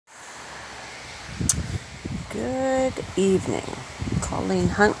Good evening. Colleen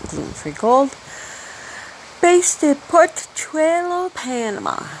Hunt, Gluten Free Gold, based in Portuelo,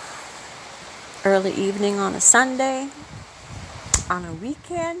 Panama. Early evening on a Sunday, on a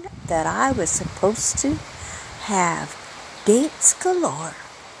weekend that I was supposed to have dates galore.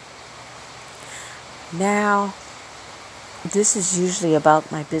 Now, this is usually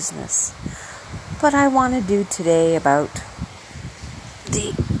about my business, but I want to do today about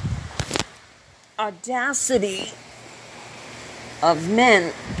the audacity of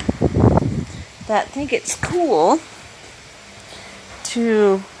men that think it's cool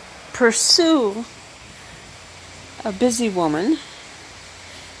to pursue a busy woman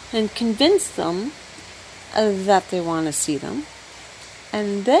and convince them that they want to see them,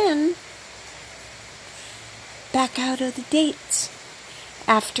 and then back out of the dates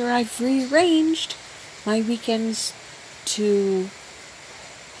after I've rearranged my weekends to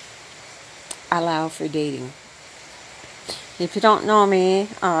allow for dating. If you don't know me,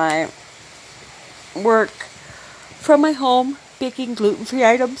 I work from my home baking gluten-free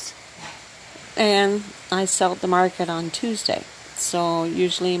items, and I sell at the market on Tuesday. So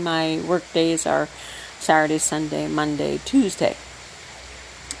usually my work days are Saturday, Sunday, Monday, Tuesday.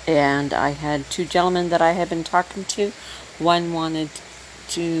 And I had two gentlemen that I had been talking to. One wanted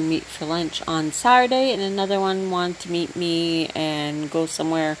to meet for lunch on Saturday, and another one wanted to meet me and go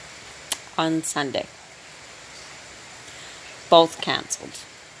somewhere on Sunday. Both canceled.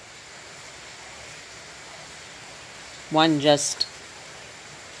 One just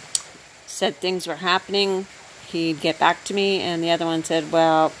said things were happening, he'd get back to me, and the other one said,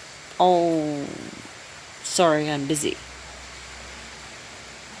 sorry, I'm busy.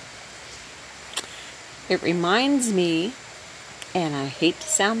 It reminds me, and I hate to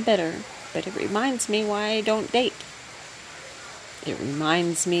sound bitter, but it reminds me why I don't date. It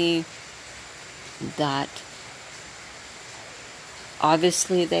reminds me that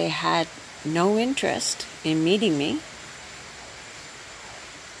obviously they had no interest in meeting me,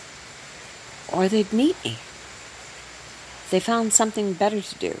 or they'd meet me. They found something better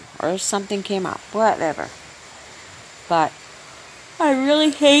to do, or something came up, whatever. But I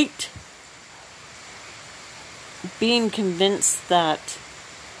really hate being convinced that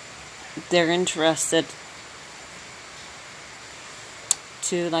they're interested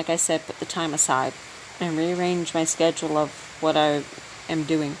to, like I said, put the time aside and rearrange my schedule of what I am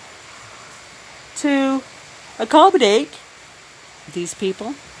doing to accommodate these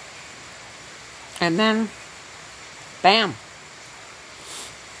people. And then, bam.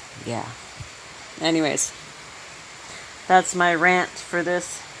 Yeah. Anyways, that's my rant for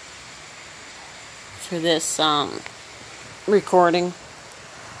this recording.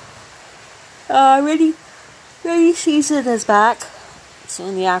 Rainy season is back. So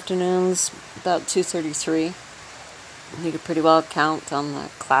in the afternoons, about 2:33, you could pretty well count on the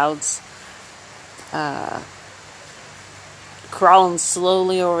clouds crawling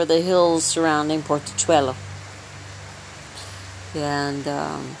slowly over the hills surrounding Portuelo. And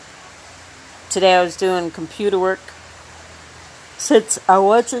today I was doing computer work since I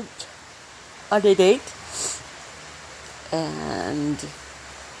wasn't on a date. And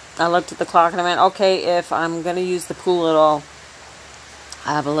I looked at the clock and I went, okay, if I'm going to use the pool at all,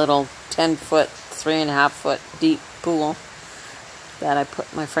 I have a little 10-foot, 3.5-foot deep pool that I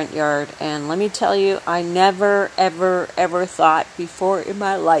put in my front yard. And let me tell you, I never, ever, ever thought before in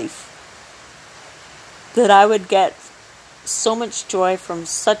my life that I would get so much joy from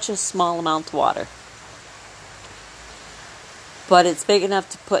such a small amount of water. But it's big enough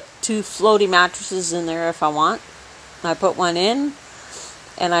to put 2 floaty mattresses in there if I want. I put one in,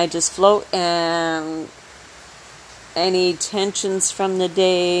 and I just float, and any tensions from the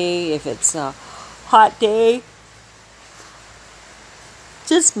day, if it's a hot day,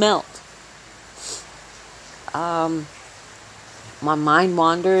 just melt. My mind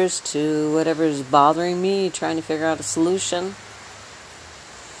wanders to whatever's bothering me, trying to figure out a solution.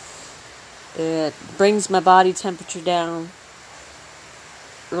 It brings my body temperature down,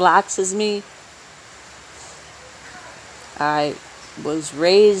 relaxes me. I was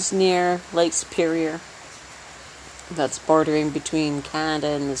raised near Lake Superior, that's bordering between Canada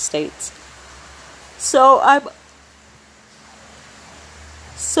and the States. So I'm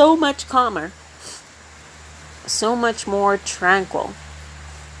so much calmer, so much more tranquil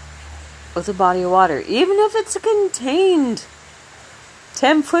with a body of water. Even if it's a contained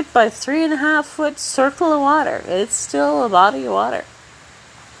 10-foot by 3.5-foot circle of water, it's still a body of water.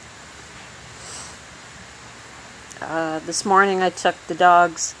 This morning I took the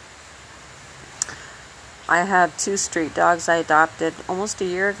dogs. I have 2 street dogs I adopted almost a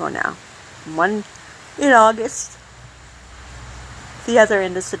year ago now. One in August. The other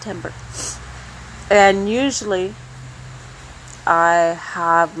end of September. And usually I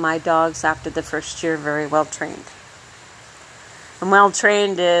have my dogs after the first year very well trained. And well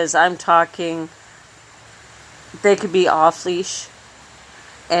trained is, I'm talking, they could be off leash,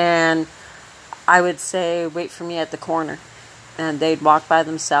 and I would say, wait for me at the corner. And they'd walk by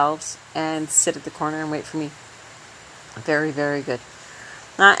themselves and sit at the corner and wait for me. Very, very good.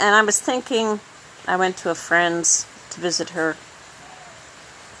 And I was thinking, I went to a friend's to visit her,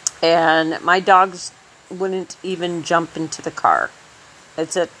 and my dogs wouldn't even jump into the car. They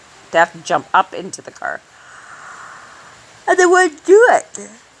have to jump up into the car. And they wouldn't do it.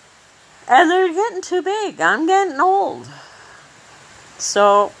 And they're getting too big. I'm getting old.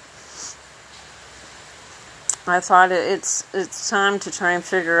 So I thought it's time to try and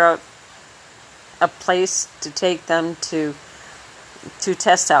figure out a place to take them to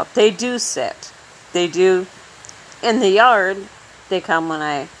test out. They do sit. They do in the yard. They come when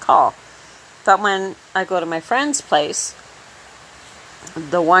I call. But when I go to my friend's place,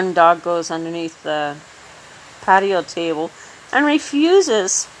 the one dog goes underneath the patio table and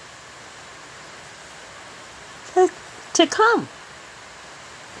refuses to come.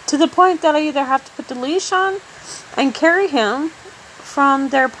 To the point that I either have to put the leash on and carry him from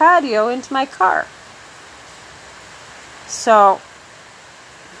their patio into my car. So,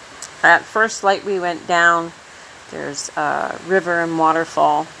 at first light we went down. There's a river and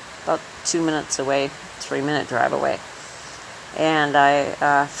waterfall about 2 minutes away, 3-minute drive away. And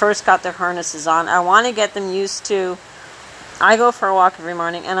I first got their harnesses on. I want to get them used to, I go for a walk every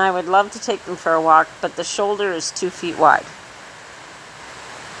morning, and I would love to take them for a walk, but the shoulder is 2 feet wide.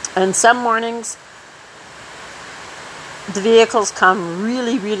 And some mornings, the vehicles come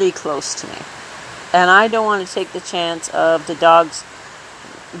really, really close to me. And I don't want to take the chance of the dogs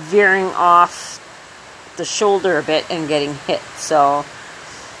veering off the shoulder a bit and getting hit. So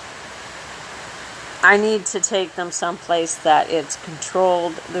I need to take them someplace that it's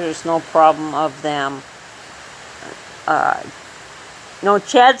controlled. There's no problem of them, no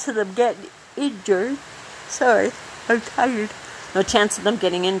chance of them getting injured. Sorry, I'm tired. No chance of them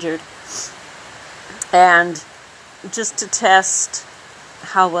getting injured. And just to test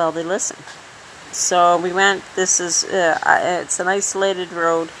how well they listen. So we went, it's an isolated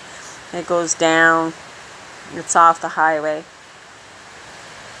road. It goes down. It's off the highway.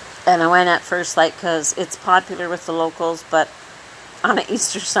 And I went at first light because it's popular with the locals, but on an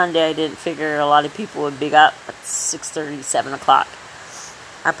Easter Sunday I didn't figure a lot of people would be up at 6:30, 7 o'clock.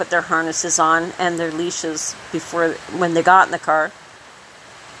 I put their harnesses on and their leashes when they got in the car,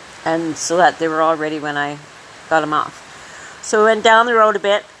 and so that they were all ready when I got them off. So we went down the road a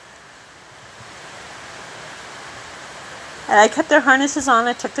bit, and I kept their harnesses on.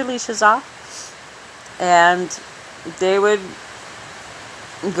 I took their leashes off, and they would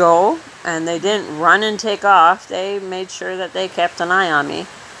go, and they didn't run and take off. They made sure that they kept an eye on me,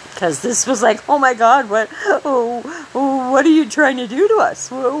 because this was like, oh my God, what are you trying to do to us?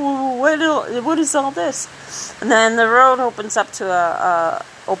 What is all this? And then the road opens up to a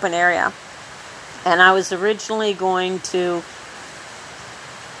open area, and I was originally going to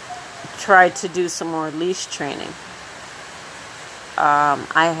try to do some more leash training.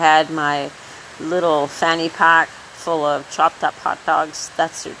 I had my little fanny pack full of chopped up hot dogs.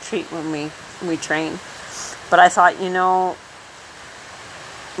 That's their treat when we train. But I thought,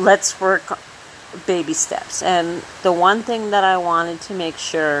 let's work baby steps. And the one thing that I wanted to make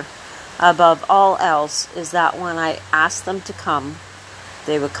sure above all else is that when I asked them to come,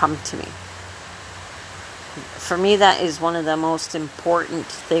 they would come to me. For me, that is one of the most important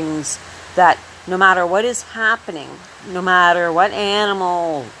things, that no matter what is happening, no matter what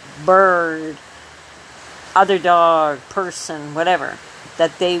animal, bird, other dog, person, whatever,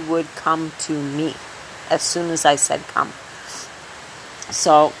 that they would come to me as soon as I said come.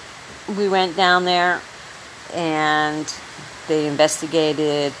 So we went down there, and they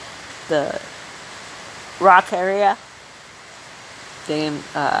investigated the rock area,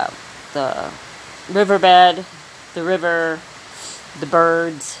 the riverbed, the river, the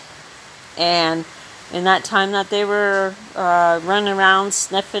birds, and in that time that they were running around,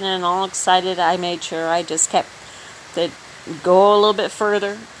 sniffing and all excited, I made sure I just kept, they'd go a little bit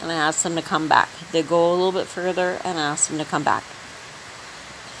further, and I asked them to come back. They'd go a little bit further, and I asked them to come back.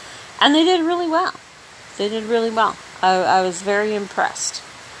 And they did really well. They did really well. I was very impressed.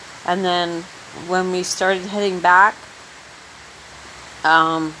 And then when we started heading back,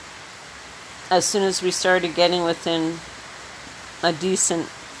 as soon as we started getting within a decent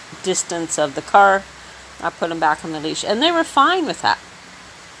distance of the car, I put them back on the leash. And they were fine with that.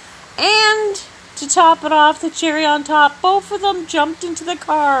 And to top it off, the cherry on top, both of them jumped into the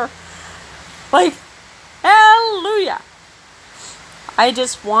car. Like, hallelujah. I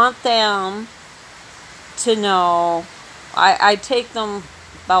just want them to know. I take them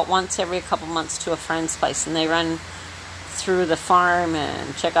about once every couple months to a friend's place, and they run through the farm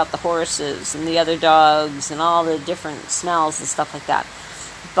and check out the horses and the other dogs and all the different smells and stuff like that.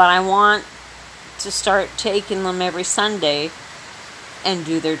 But I want to start taking them every Sunday and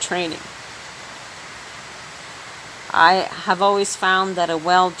do their training. I have always found that a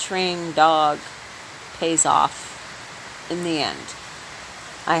well-trained dog pays off in the end.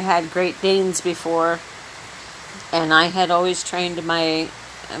 I had Great Danes before, and I had always trained my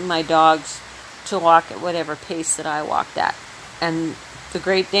dogs to walk at whatever pace that I walked at. And the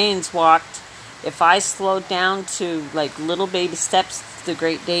Great Danes walked, if I slowed down to like little baby steps, the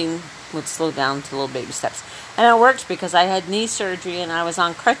Great Dane would slow down to little baby steps. And it worked because I had knee surgery and I was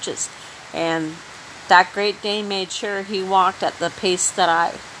on crutches. And that Great Dane made sure he walked at the pace that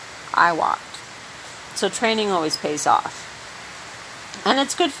I walked. So training always pays off. And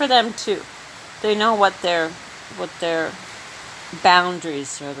it's good for them too. They know what their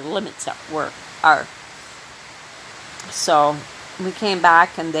boundaries or the limits are. So we came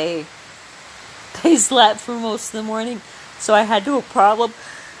back and they slept for most of the morning. So I had no problem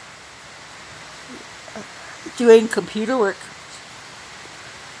doing computer work.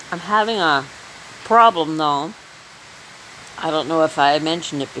 I'm having a problem though. I don't know if I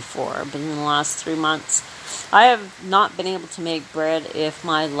mentioned it before, but in the last 3 months, I have not been able to make bread if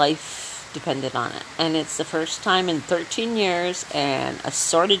my life depended on it. And it's the first time in 13 years and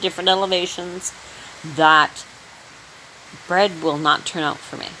assorted different elevations that bread will not turn out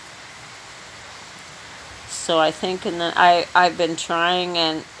for me. So I think I've been trying,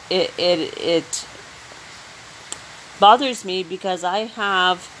 and it bothers me because I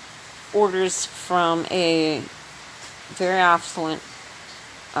have orders from a very affluent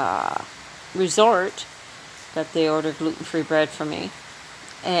resort that they order gluten-free bread for me.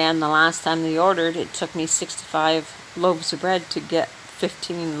 And the last time they ordered, it took me 65 loaves of bread to get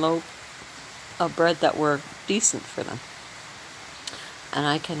 15 loaves of bread that were decent for them. And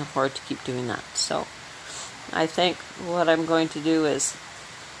I can afford to keep doing that. So I think what I'm going to do is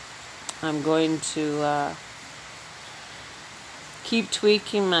I'm going to keep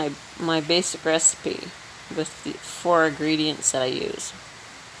tweaking my basic recipe with the 4 ingredients that I use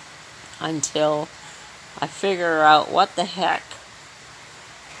until I figure out what the heck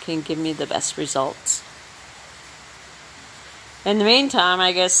can give me the best results. In the meantime,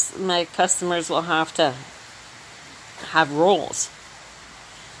 I guess my customers will have to have rolls.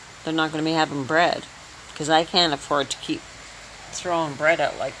 They're not going to be having bread because I can't afford to keep throwing bread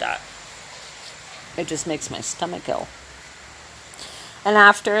out like that. It just makes my stomach ill. And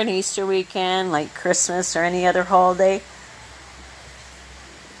after an Easter weekend, like Christmas or any other holiday,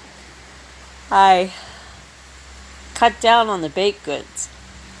 I cut down on the baked goods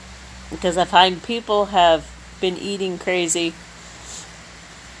because I find people have been eating crazy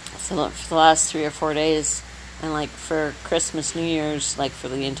for the last 3 or 4 days, and like for Christmas, New Year's, like for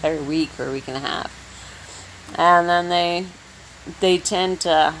the entire week or a week and a half, and then they tend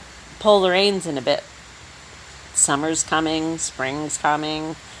to pull the reins in a bit. Summer's coming, spring's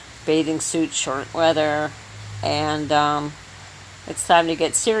coming, bathing suit, short weather, and it's time to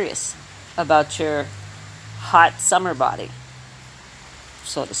get serious about your hot summer body,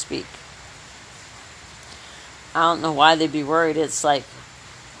 so to speak. I don't know why they'd be worried. It's like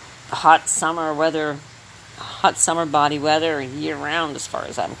hot summer weather, hot summer body weather year round as far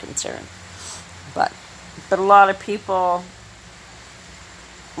as I'm concerned. But a lot of people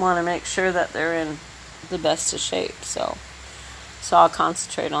want to make sure that they're in the best of shape. So I'll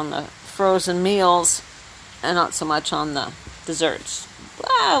concentrate on the frozen meals and not so much on the desserts.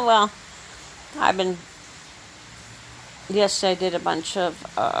 Well, yesterday I did a bunch of,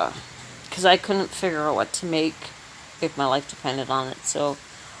 because I couldn't figure out what to make if my life depended on it. So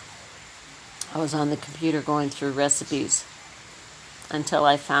I was on the computer going through recipes until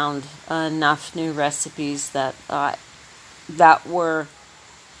I found enough new recipes that were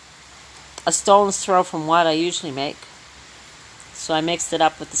a stone's throw from what I usually make. So I mixed it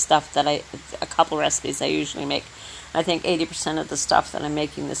up with the stuff that a couple recipes I usually make. I think 80% of the stuff that I'm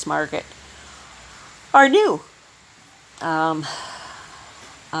making this market are new. A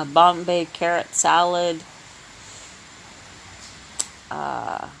Bombay carrot salad,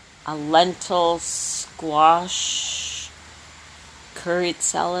 a lentil squash curried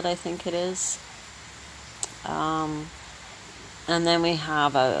salad, I think it is. And then we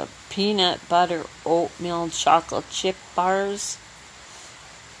have a peanut butter oatmeal chocolate chip bars.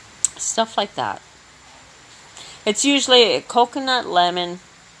 Stuff like that. It's usually coconut, lemon,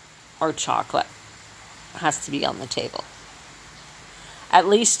 or chocolate has to be on the table. At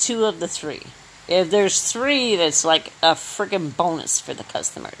least 2 of the 3. If there's 3, that's like a friggin' bonus for the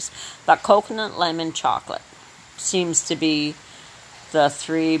customers. But coconut, lemon, chocolate seems to be the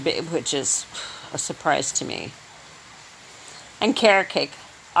 3, which is a surprise to me. And carrot cake.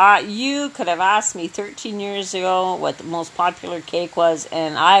 You could have asked me 13 years ago what the most popular cake was,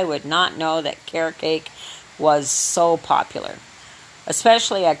 and I would not know that carrot cake was so popular.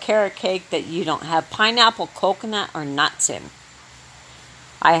 Especially a carrot cake that you don't have pineapple, coconut, or nuts in.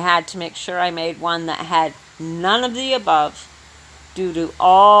 I had to make sure I made one that had none of the above due to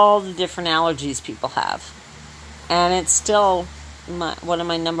all the different allergies people have. And it's still one of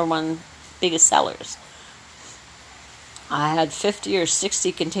my number one biggest sellers. I had 50 or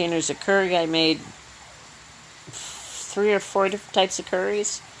 60 containers of curry. I made 3 or 4 different types of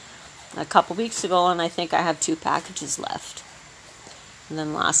curries a couple weeks ago, and I think I have 2 packages left. And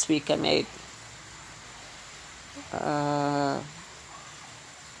then last week I made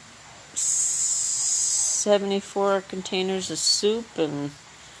 74 containers of soup and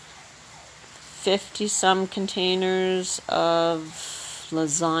 50 some containers of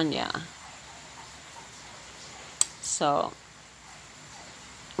lasagna. So,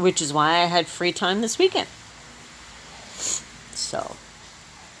 which is why I had free time this weekend. So,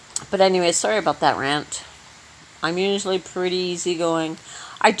 but anyway, sorry about that rant. I'm usually pretty easygoing.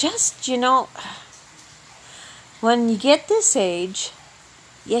 I just, when you get this age,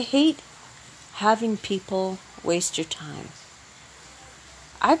 you hate having people waste your time.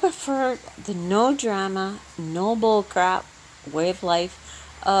 I prefer the no drama, no bullcrap way of life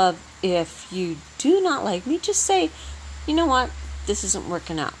of if you do not like me, just say, you know what, this isn't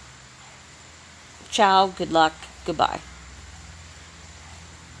working out. Ciao, good luck, goodbye.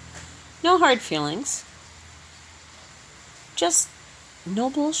 No hard feelings. Just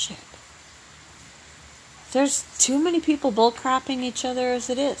no bullshit. There's too many people bullcrapping each other as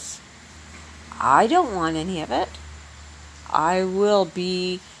it is. I don't want any of it. I will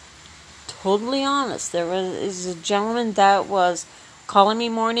be totally honest. There was a gentleman that was calling me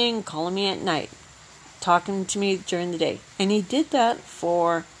morning, calling me at night, talking to me during the day. And he did that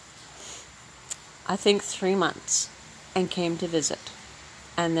for, I think, 3 months and came to visit.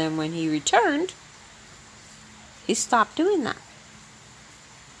 And then when he returned, he stopped doing that.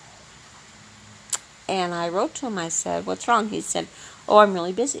 And I wrote to him, I said, what's wrong? He said, oh, I'm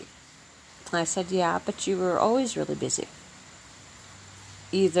really busy. I said, yeah, but you were always really busy.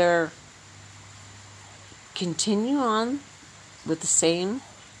 Either continue on with the same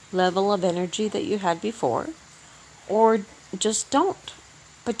level of energy that you had before, or just don't.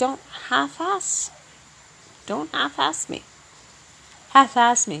 But don't half-ass. Don't half-ass me.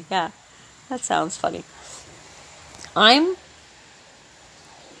 Half-ass me, yeah. That sounds funny. I'll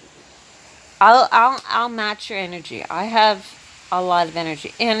match your energy. I have a lot of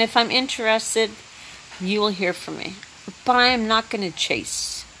energy. And if I'm interested, you will hear from me. But I am not going to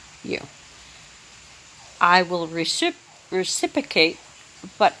chase you. I will reciprocate,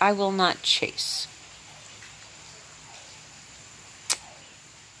 but I will not chase.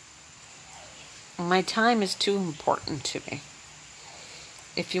 My time is too important to me.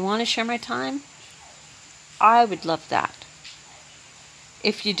 If you want to share my time, I would love that.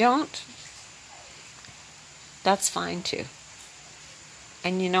 If you don't, that's fine too.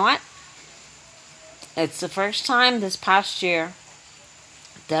 And you know what? It's the first time this past year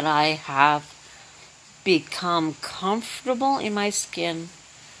that I have become comfortable in my skin,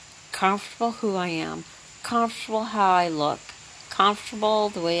 comfortable who I am, comfortable how I look, comfortable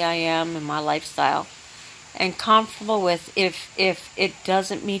the way I am in my lifestyle, and comfortable with if it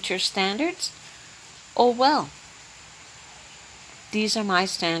doesn't meet your standards, oh well. These are my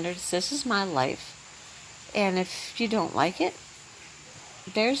standards, this is my life, and if you don't like it,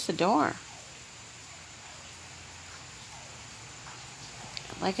 there's the door.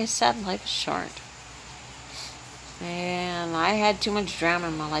 Like I said, life is short. And I had too much drama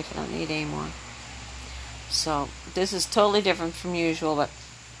in my life. I don't need any more. So, this is totally different from usual, but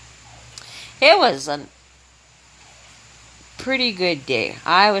it was a pretty good day.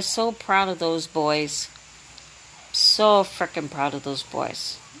 I was so proud of those boys. So frickin' proud of those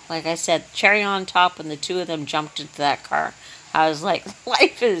boys. Like I said, cherry on top when the 2 of them jumped into that car. I was like,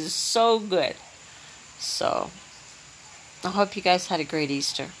 life is so good. So, I hope you guys had a great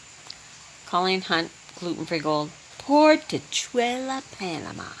Easter. Colleen Hunt, Gluten Free Gold, Portachuela,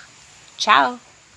 Panama. Ciao.